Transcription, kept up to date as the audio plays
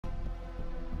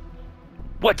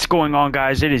What's going on,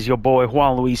 guys? It is your boy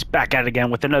Juan Luis back at it again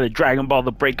with another Dragon Ball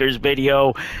The Breakers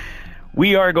video.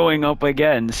 We are going up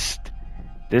against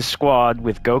this squad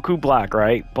with Goku Black,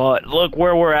 right? But look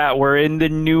where we're at. We're in the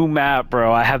new map,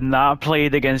 bro. I have not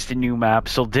played against the new map,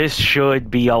 so this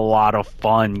should be a lot of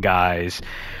fun, guys.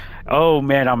 Oh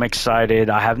man, I'm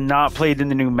excited. I have not played in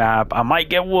the new map. I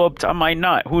might get whooped. I might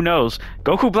not. Who knows?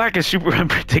 Goku Black is super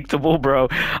unpredictable, bro.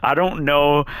 I don't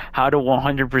know how to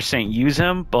 100% use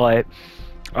him, but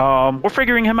we're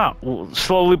figuring him out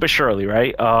slowly but surely,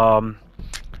 right?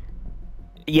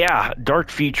 Yeah, Dark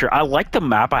Future. I like the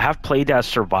map. I have played as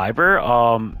Survivor.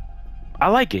 I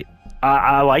like it.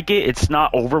 I like it. It's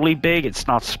not overly big. It's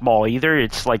not small either.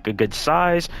 It's like a good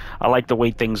size. I like the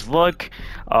way things look.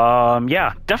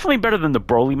 Yeah, definitely better than the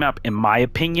Broly map in my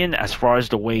opinion as far as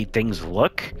the way things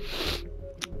look.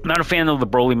 I'm not a fan of the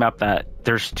Broly map that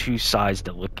there's two sides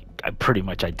that look pretty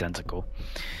much identical.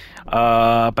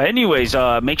 But anyways,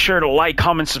 make sure to like,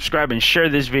 comment, subscribe, and share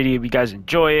this video if you guys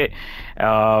enjoy it.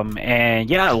 And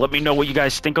yeah, let me know what you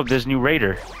guys think of this new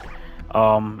raider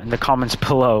in the comments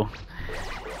below.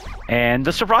 And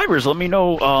the survivors, let me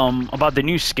know about the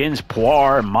new skins,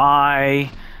 Puar,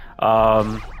 Mai.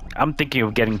 I'm thinking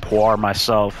of getting Puar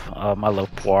myself. I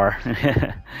love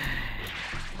Puar.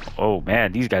 Oh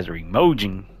man, these guys are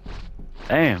emojing.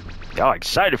 Damn, y'all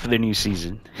excited for the new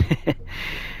season.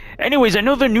 Anyways, I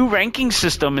know the new ranking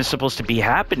system is supposed to be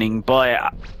happening,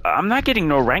 but I'm not getting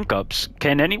no rank ups.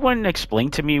 Can anyone explain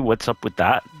to me what's up with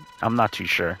that? I'm not too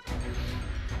sure.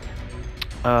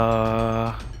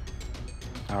 Alright,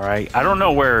 I don't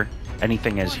know where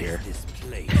anything is here.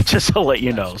 Just to let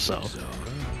you know, so.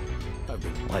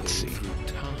 Let's see.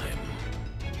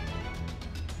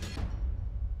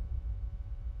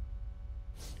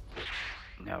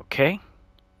 Okay.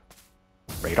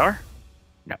 Radar?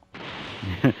 No.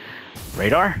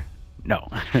 Radar? No.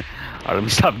 Alright, let me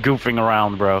stop goofing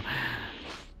around, bro.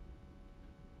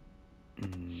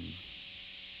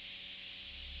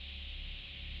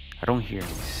 I don't hear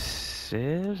any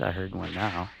civs. I heard one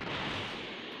now.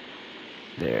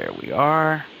 There we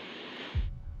are.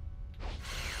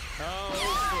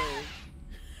 Oh,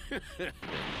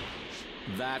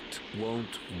 that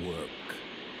won't work.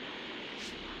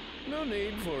 No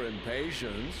need for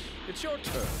impatience. It's your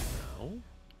turn now.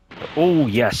 Oh,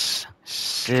 yes.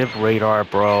 Civ radar,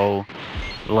 bro.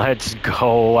 Let's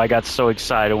go. I got so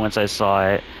excited once I saw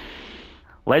it.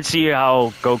 Let's see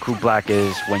how Goku Black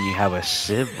is when you have a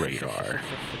civ radar.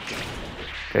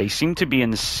 Okay, you seem to be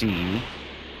in C.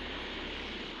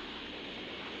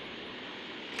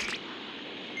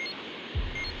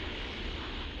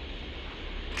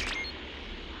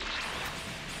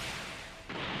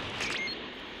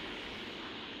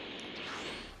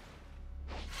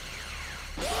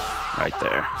 Right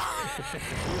there.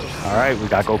 Alright, we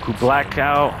got Goku Black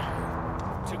out.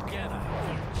 Together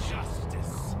for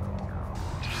justice.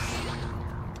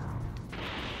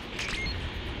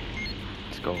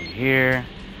 Let's go here.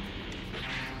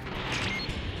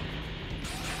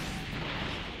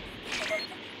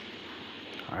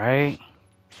 Alright.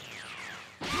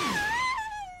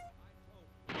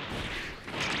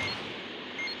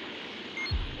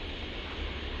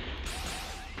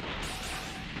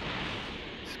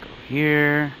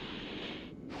 Here.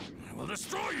 I will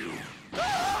destroy you.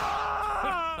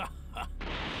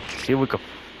 See if we can.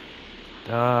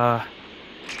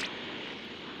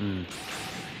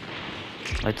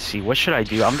 Let's see. What should I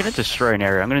do? I'm gonna destroy an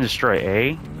area. I'm gonna destroy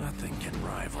A. Nothing can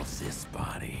rival this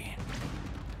body.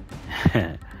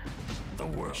 The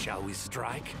world. Shall we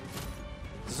strike?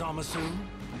 Zamasu?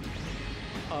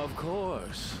 Of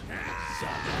course.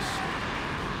 Zamasu.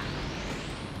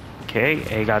 Okay,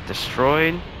 A got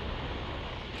destroyed.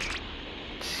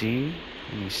 Let's see.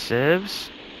 Any civs?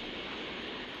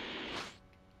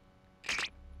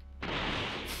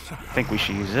 I think we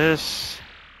should use this.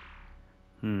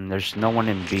 There's no one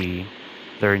in B.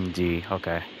 They're in D.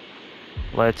 Okay.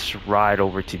 Let's ride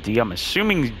over to D. I'm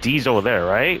assuming D's over there,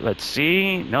 right? Let's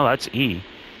see. No, that's E.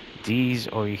 D's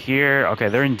over here. Okay,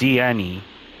 they're in D and E.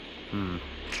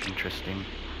 Interesting.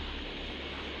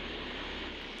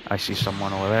 I see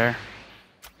someone over there.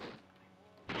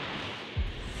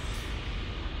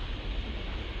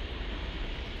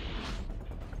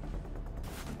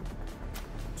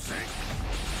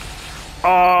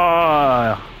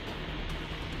 Oh!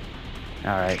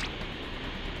 Alright.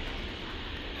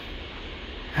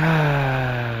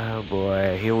 Oh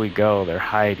boy, here we go. They're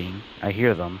hiding. I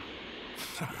hear them.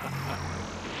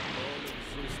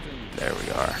 There we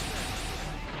are.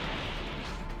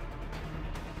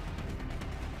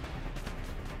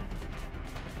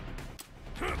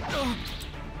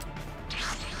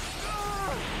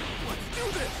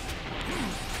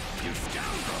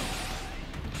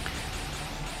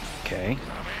 Okay.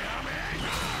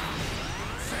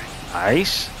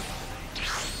 Nice.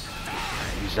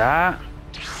 Use that.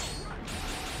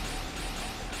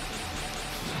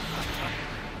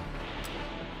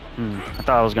 I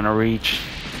thought I was gonna reach.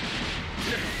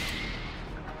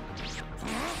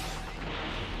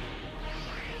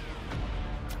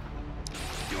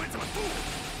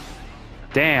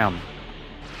 Damn.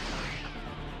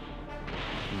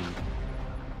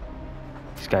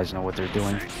 These guys know what they're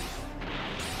doing.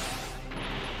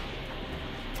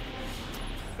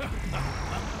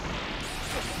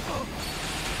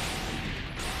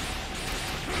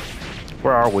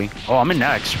 Where are we? Oh, I'm in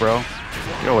next, bro.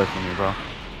 Get away from me, bro.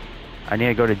 I need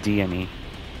to go to D and E.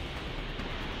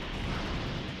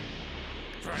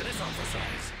 Try this on for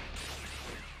size.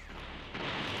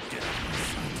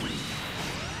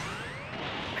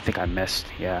 I think I missed.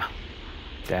 Yeah.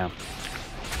 Damn.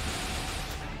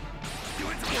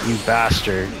 You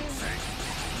bastard.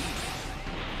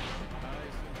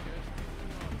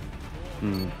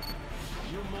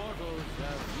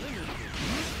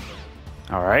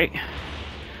 Alright.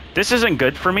 This isn't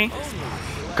good for me,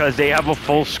 because they have a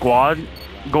full squad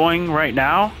going right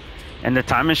now, and the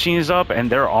time machine is up, and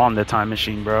they're on the time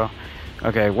machine, bro.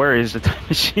 Okay, where is the time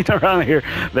machine around here?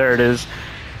 There it is.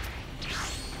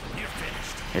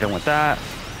 Hit him with that.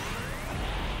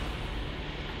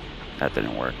 That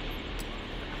didn't work.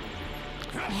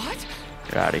 What?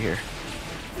 Get out of here.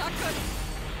 Not good.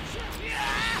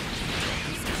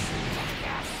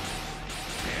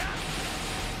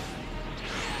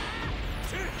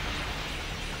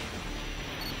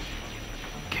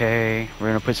 Okay, we're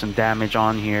gonna put some damage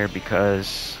on here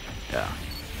because, yeah.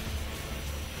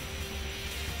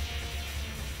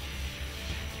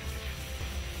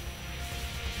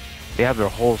 They have their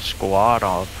whole squad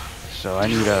off, so I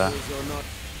need to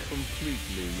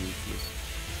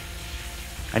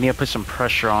put some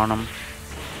pressure on them.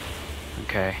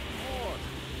 Okay.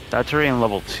 That's already in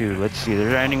level 2. Let's see, is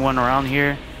there anyone around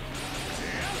here?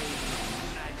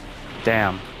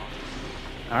 Damn.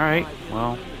 Alright,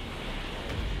 well.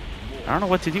 I don't know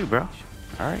what to do, bro.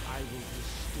 Alright.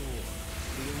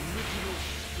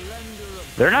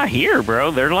 They're not here,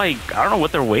 bro. They're like, I don't know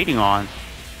what they're waiting on.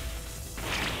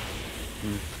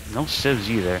 No civs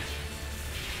either.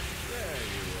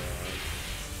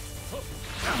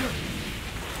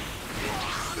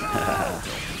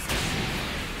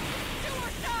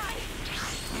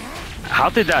 How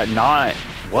did that not?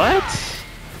 What?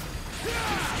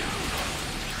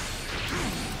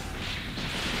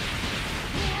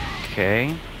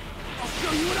 Okay. I'll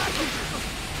show you what I can do.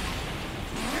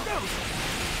 Here goes.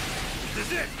 This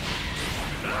is it.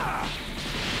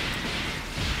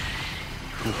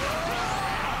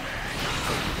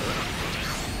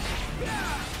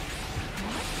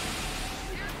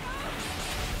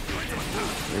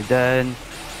 You're dead.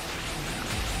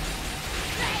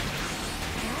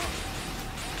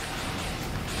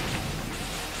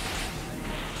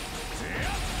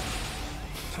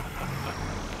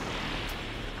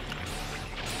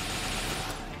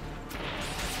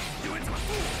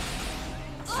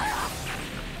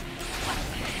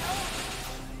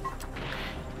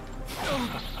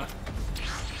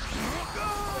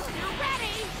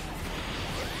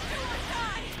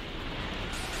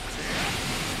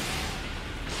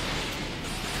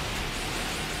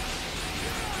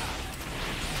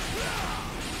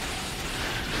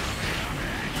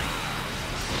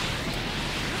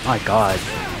 My God,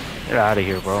 get out of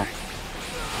here, bro.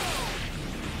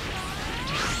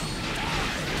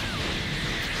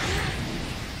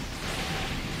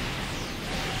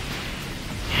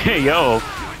 Hey, yo.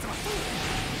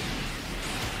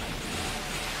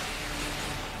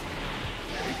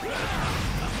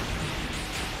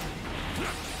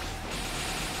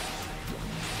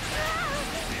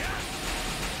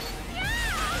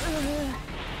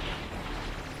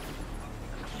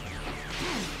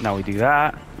 Now we do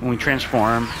that, and we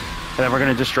transform, and then we're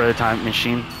gonna destroy the time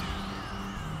machine.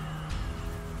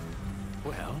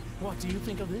 Well, what do you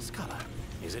think of this color?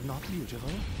 Is it not beautiful?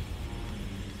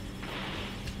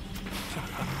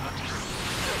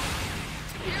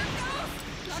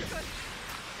 Not good.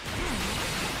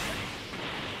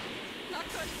 Not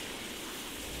good.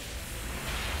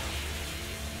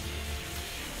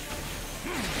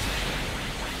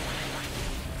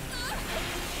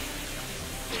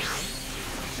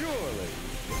 Surely,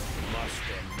 must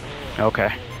have more.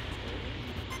 Okay.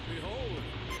 Behold,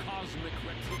 cosmic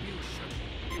retribution.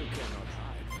 You cannot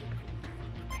hide.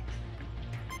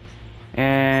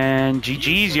 And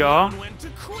GG's, y'all. When to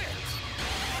quit.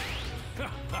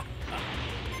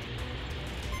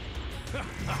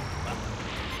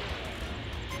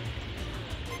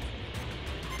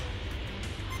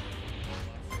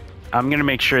 I'm gonna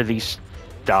make sure these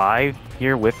die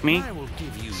here with me. I will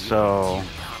give you So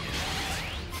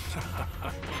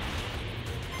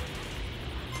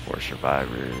 4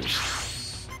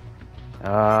 survivors.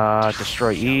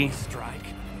 Destroy E. strike.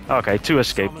 Okay, 2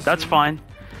 escape. That's fine.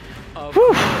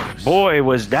 Whew. Boy,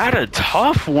 was that a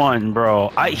tough one,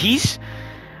 bro.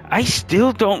 I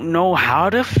still don't know how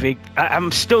to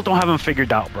I'm still don't have him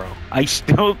figured out, bro. I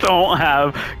still don't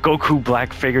have Goku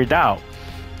Black figured out.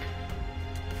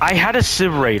 I had a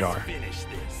civ radar. Finish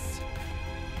this.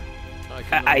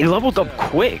 I leveled up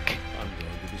quick.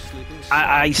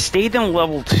 I stayed in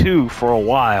level 2 for a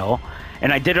while,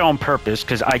 and I did it on purpose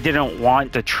because I didn't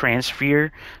want the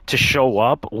transfer to show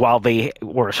up while they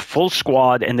were full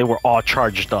squad and they were all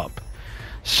charged up.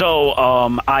 So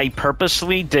I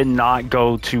purposely did not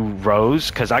go to Rose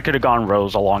because I could have gone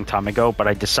Rose a long time ago, but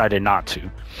I decided not to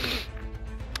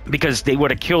because they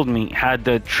would have killed me had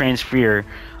the transfer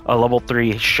level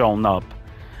 3 shown up.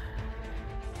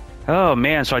 Oh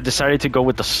man, so I decided to go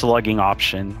with the slugging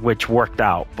option, which worked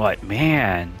out. But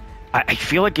man, I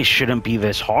feel like it shouldn't be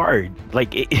this hard. Like,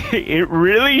 it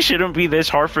really shouldn't be this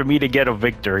hard for me to get a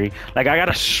victory. Like, I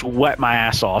gotta sweat my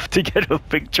ass off to get a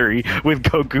victory with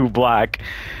Goku Black.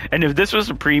 And if this was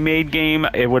a pre-made game,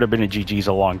 it would have been a GG's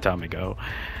a long time ago.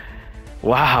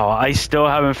 Wow, I still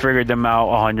haven't figured them out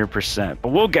 100%. But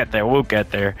we'll get there, we'll get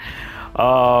there.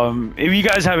 If you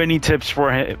guys have any tips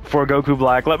for Goku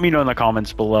Black, let me know in the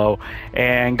comments below.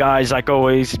 And guys, like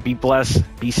always, be blessed,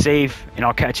 be safe, and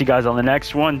I'll catch you guys on the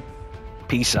next one.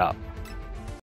 Peace out.